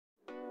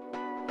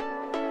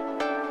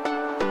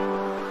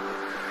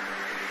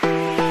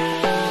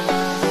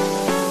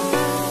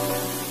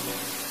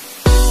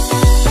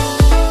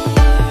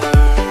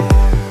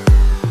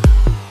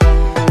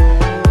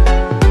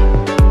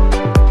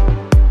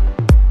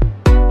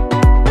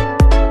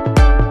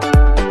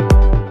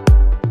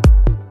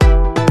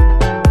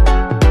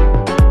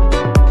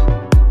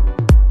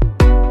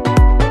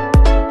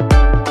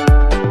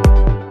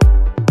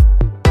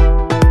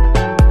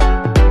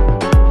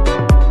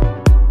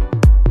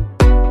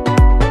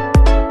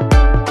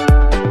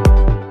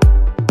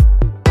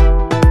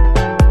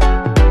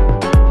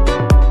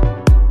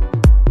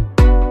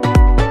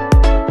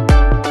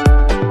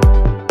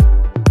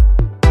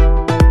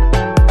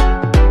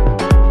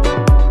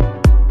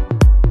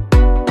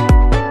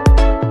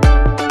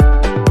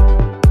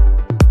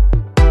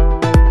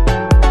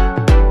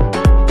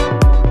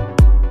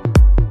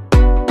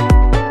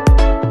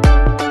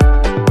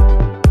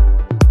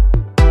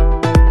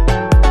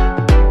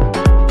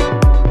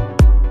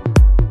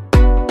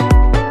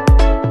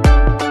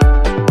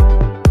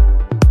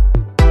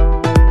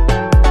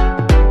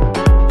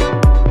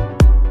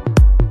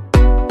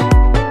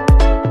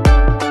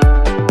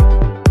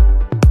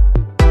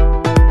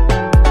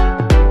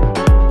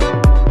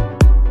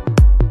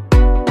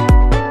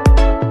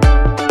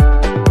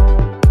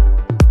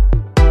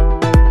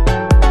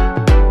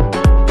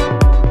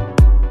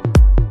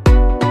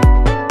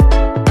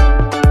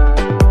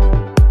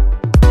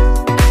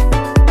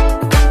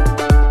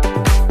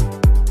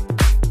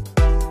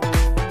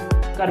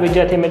नमस्कार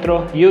विद्यार्थी मित्रों,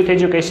 यूथ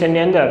एज्युकेशन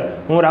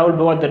अंदर हूँ राहुल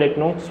भुवा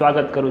दरेकનું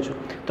स्वागत करूँ छूँ।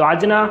 तो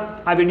आजना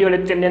आ विडियो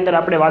लेक्चर अंदर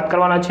आपणे बात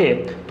करवाना छे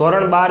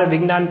धोरण 12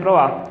 विज्ञान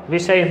प्रवाह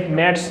विषय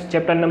मैथ्स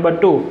चैप्टर नंबर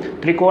 2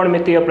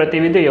 त्रिकोणमितीय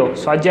प्रतिविधिओ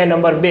स्वाध्याय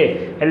नंबर 2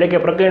 एटले के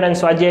प्रकीर्णन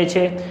स्वाध्याय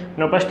छे।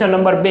 प्रश्न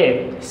नंबर 2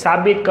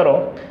 साबित करो।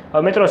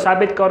 मित्रों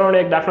साबित करवानो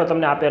एक दाखलो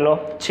तमने आपेलो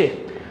छे।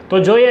 तो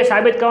જોઈએ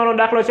સાબિત કરવાનો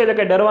દાખલો છે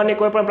કે ડરવાની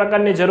કોઈ પણ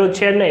પ્રકારની જરૂર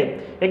છે નહીં,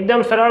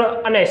 એકદમ સરળ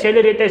અને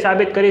સહેલી રીતે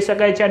સાબિત કરી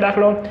શકાય છે આ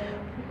દાખલો।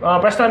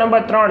 પ્રશ્ન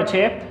નંબર 3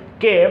 છે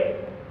કે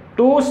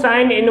 2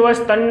 sin ઇન્વર્સ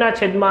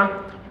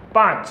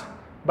 3/5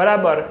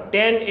 બરાબર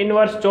tan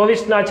ઇન્વર્સ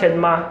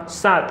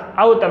 24/7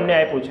 આવું તમને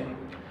આપ્યું છે।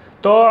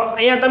 તો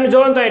અહીંયા તમે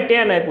જોવો તો એ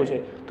tan આપ્યું છે,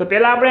 તો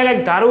પહેલાં આપણે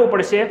કંઈક ધારવું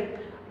પડશે।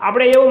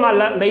 આપણે એવું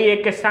લઈએ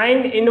કે sin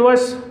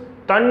ઇન્વર્સ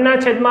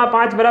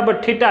 3/5 બરાબર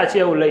થીટા છે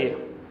એવું લઈએ।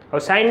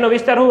 હવે સાઇનનો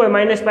વિસ્તાર શું હોય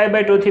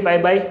 -π/2 થી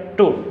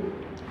π/2।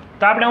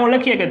 તો આપણે હું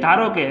લખીએ કે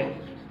ધારો કે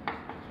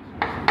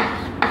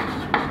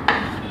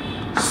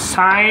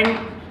સાઇન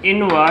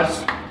ઇન્વર્સ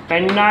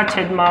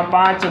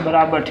 3/5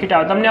 બરાબર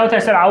થીટા। તમને આવું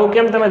થાય સર આવું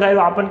કેમ તમે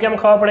ધાર્યું, આપણને કેમ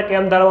ખબર પડે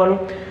કેમ ધારવાનું।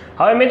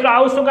 હવે મિત્રો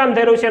આવું શું કામ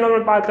ધાર્યું છે એનું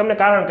તમને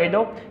કારણ કહી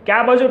દઉં કે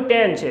આ બાજુ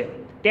tan છે,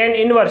 tan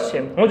ઇન્વર્સ છે।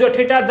 હું જો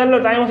થીટા ધાર લો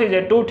તો અહીં શું થઈ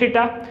જાય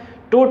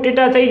 2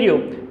 થીટા થઈ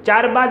ગયું।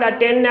 ત્યારબાદ આ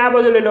tan ને આ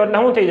બાજુ લઈ લો એટલે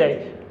શું થઈ જાય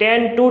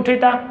tan 2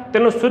 થીટા।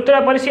 તેનું સૂત્ર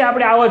પરથી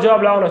આપણે આવો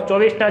જવાબ લાવવાનો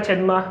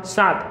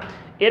 24/7।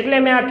 એટલે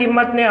મેં આ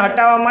કિંમતને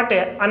હટાવવા માટે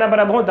આના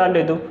બરાબર હું ધાર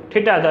લીધું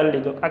થીટા ધાર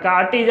લીધું, કાકા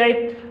હટી જાય।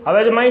 હવે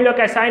જો માની લો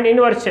કે સાઇન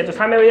ઇન્વર્સ છે તો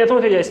સામે વજે શું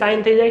થઈ જાય સાઇન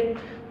થઈ જાય,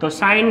 તો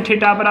સાઇન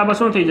થીટા બરાબર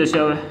શું થઈ જશે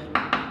હવે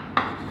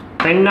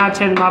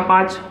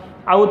 3/5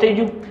 આવું થઈ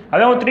ગયું।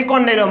 હવે હું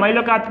ત્રિકોણ લઈ લઉં, માની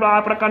લો કે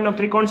આ પ્રકારનો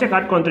ત્રિકોણ છે,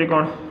 કાટકોણ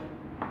ત્રિકોણ,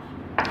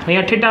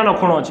 અહીંયા થીટાનો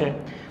ખૂણો છે,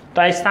 તો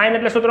આ સાઇન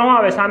એટલે સૂત્ર શું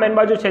આવે સામેની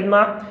બાજુ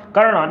છેદમાં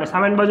કર્ણ, એટલે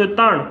સામેની બાજુ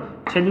 3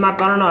 છેદમાં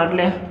કર્ણ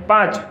એટલે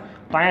 5,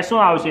 તો અહીંયા શું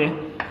આવશે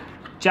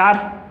 4।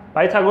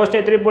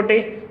 પાયથાગોરસની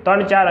ત્રિપુટી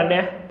 3, 4 અને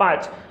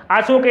 5। આ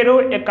શું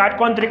કર્યું, એક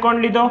કાટકોણ ત્રિકોણ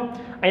લીધો,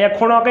 અહીંયા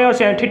ખૂણો કયો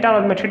છે થીટાનો,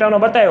 મેં થીટાનો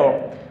બતાવ્યો,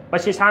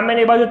 પછી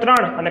સામેની બાજુ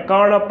 3 અને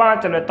કર્ણ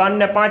 5 એટલે 3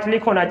 ને 5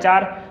 લીખો ને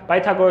 4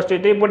 પાયથાગોરસની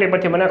ત્રિપુટી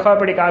પરથી મને ખબર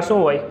પડી કે આ શું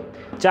હોય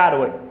 4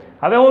 હોય।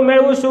 હવે હું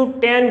મેળવું છું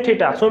tan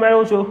થીટા, શું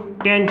મેળવું છું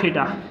tan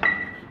થીટા।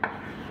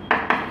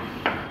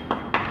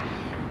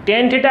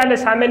 tan થીટા એટલે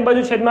સામેની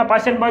બાજુ છેદમાં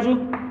પાછળની બાજુ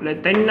એટલે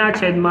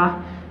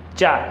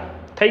 3/4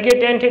 થઈ ગઈ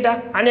tan થીટા।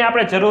 આને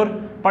આપણે જરૂર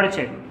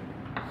પડશે।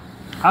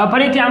 હવે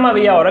ફરીથી આમાં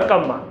વહી આવો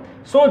રકમમાં,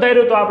 શું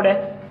ધાર્યું તો આપણે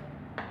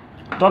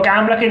તો કે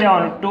આમ લખી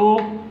દેવાનું 2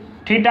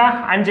 થીટા,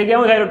 આની જગ્યાએ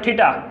હું ધાર્યું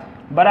થીટા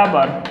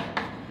બરાબર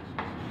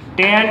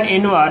tan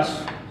ઇન્વર્સ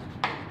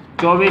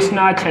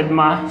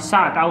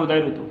 24/7 આવું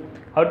ધાર્યું હતું।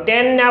 હવે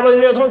tan ને આ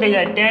બધું શું થઈ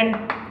જાય tan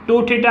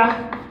 2 થીટા,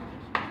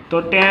 તો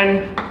tan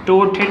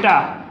 2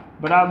 થીટા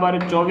બરાબર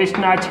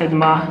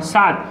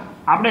 24/7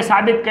 આપણે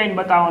સાબિત કરીને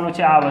બતાવવાનું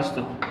છે આ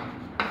વસ્તુ,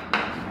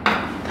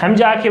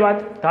 સમજ્યા આખી વાત।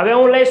 હવે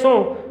હું લઈશું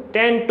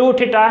tan 2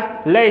 થીટા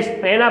લઈશ,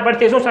 એના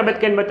પરથી શું સાબિત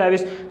કરીને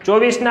બતાવીશ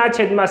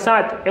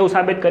 24/7 એવું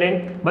સાબિત કરીને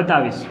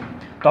બતાવીશ।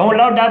 તો હું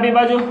લઉં ડાબી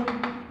બાજુ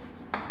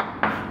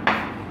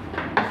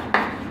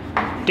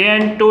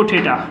tan 2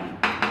 થીટા।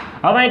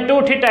 હવે અહીં 2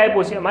 થીટા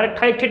આપ્યું છે, મારે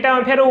ખાલી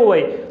થીટામાં ફેરવવું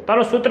હોય તો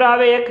આનું સૂત્ર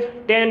આવે એક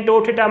tan 2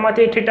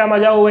 થીટામાંથી થીટામાં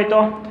જવું હોય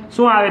તો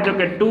શું આવે તો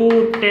કે 2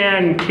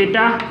 tan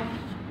theta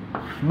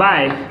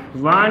by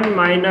 1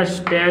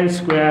 - tan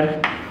square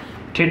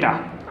theta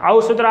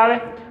આવું સૂત્ર આવે।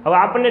 હવે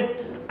આપણને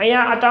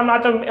અહીંયા આ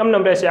તો એમને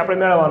રહેશે, આપણે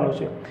મેળવવાનું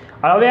છે।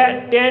 હવે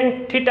tan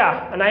થીટા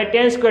અને અહીં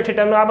tan સ્ક્વેર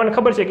થીટાનું આપણને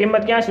ખબર છે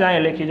કિંમત ક્યાં છે,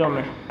 અહીંયા લખી જાઓ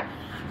મેં,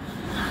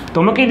 તો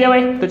મૂકી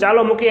દેવાય। તો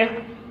ચાલો મૂકીએ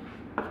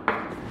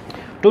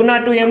 2 ના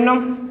 2 એમનો,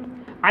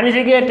 આની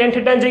જગ્યાએ tan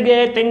થીટાની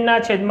જગ્યાએ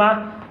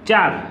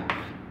 3/4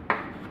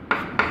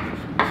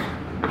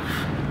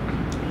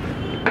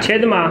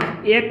 છેદમાં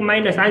 1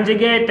 માઇનસ આની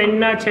જગ્યાએ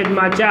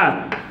 3/4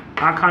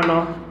 આખાનો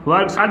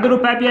વર્ગ,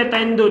 સાદુરૂપ આપીએ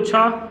 3 દુ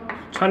 6,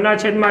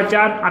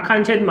 6/4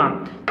 આખાના છેદમાં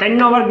 3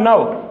 નો વર્ગ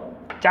 9,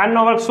 4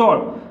 નો વર્ગ 16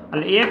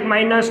 એટલે 1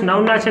 માઇનસ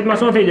 9/4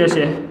 શું થઈ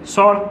જશે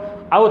 16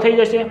 આવું થઈ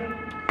જશે।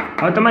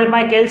 હવે તમારી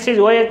પાસે કેલ્શિયમ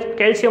હોય,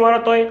 કેલ્શિયમ વાળો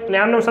તોય અને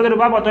આમનો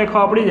સાદુરૂપ આપો તોય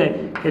ખબર પડી જાય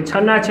કે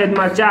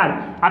 6/4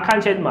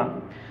 આખાના છેદમાં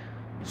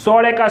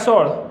 16 એકા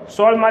 16,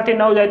 16 માંથી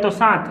 9 જાય તો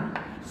 7,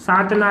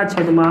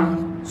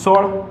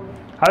 7/16।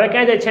 હવે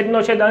ક્યાં જાય છેદનો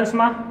છેદ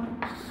અંશમાં,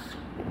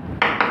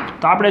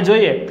 તો આપણે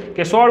જોઈએ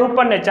કે 16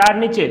 ઉપર ને 4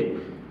 નીચે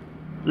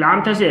એટલે આમ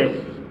થશે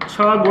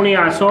 6 ×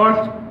 16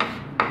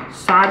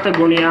 7 ×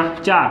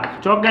 4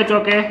 ચોકે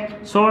ચોકે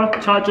 16,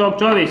 6 ચોક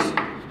 24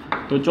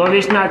 તો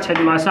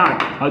 24/7।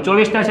 હવે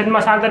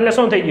 24/7 એટલે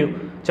શું થઈ ગયું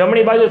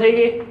જમણી બાજુ થઈ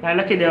ગઈ, આ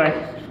લખી દેવાય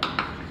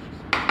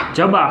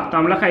જબા, તો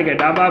આમ લખાઈ ગયા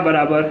ડાબા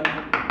બરાબર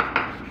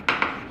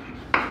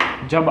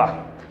જબા।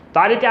 તો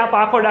આ રીતે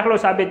આખો દાખલો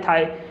સાબિત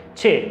થાય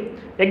છે,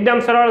 એકદમ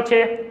સરળ છે।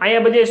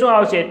 અહીંયા બધી શું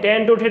આવશે tan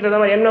 2 થીટા,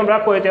 તમારે એમનામ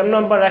રાખવું હોય તો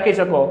એમનામ પણ રાખી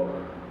શકો,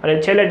 અને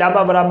છેલ્લે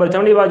ડાબા બરાબર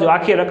જમણી બાજુ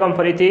આખી રકમ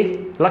ફરીથી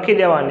લખી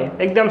દેવાની।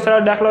 એકદમ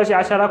સરળ દાખલો છે,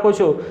 આશા રાખું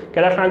છું કે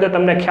દાખલા અંદર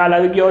તમને ખ્યાલ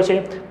આવી ગયો છે।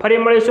 ફરી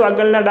મળીશું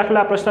આગળના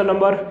દાખલા પ્રશ્ન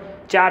નંબર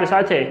 4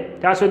 સાથે,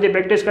 ત્યાં સુધી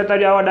પ્રેક્ટિસ કરતા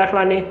રહ્યો આવા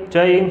દાખલાની।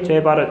 જય હિન્દ,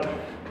 જય ભારત।